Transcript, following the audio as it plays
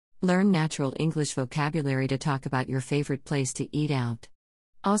Learn natural English vocabulary to talk about your favorite place to eat out.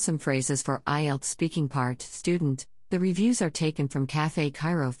 Awesome phrases for IELTS speaking part. Student, the reviews are taken from Cafe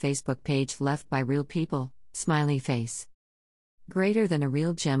Cairo Facebook page left by real people, smiley face. Greater than a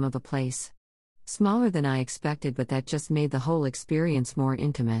real gem of a place. Smaller than I expected, but that just made the whole experience more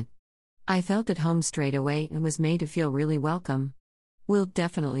intimate. I felt at home straight away and was made to feel really welcome. Will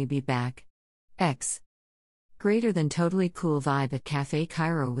definitely be back. X. Greater than totally cool vibe at Cafe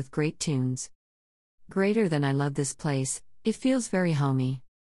Cairo with great tunes. Greater than I love this place, it feels very homey.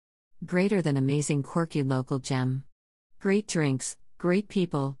 Greater than amazing quirky local gem. Great drinks, great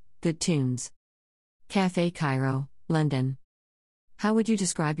people, good tunes. Cafe Cairo, London. How would you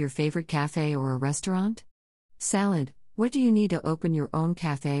describe your favorite cafe or a restaurant? Salad, what do you need to open your own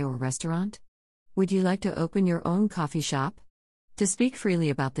cafe or restaurant? Would you like to open your own coffee shop? To speak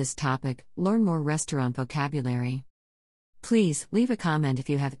freely about this topic, learn more restaurant vocabulary. Please leave a comment if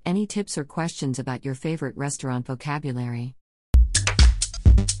you have any tips or questions about your favorite restaurant vocabulary.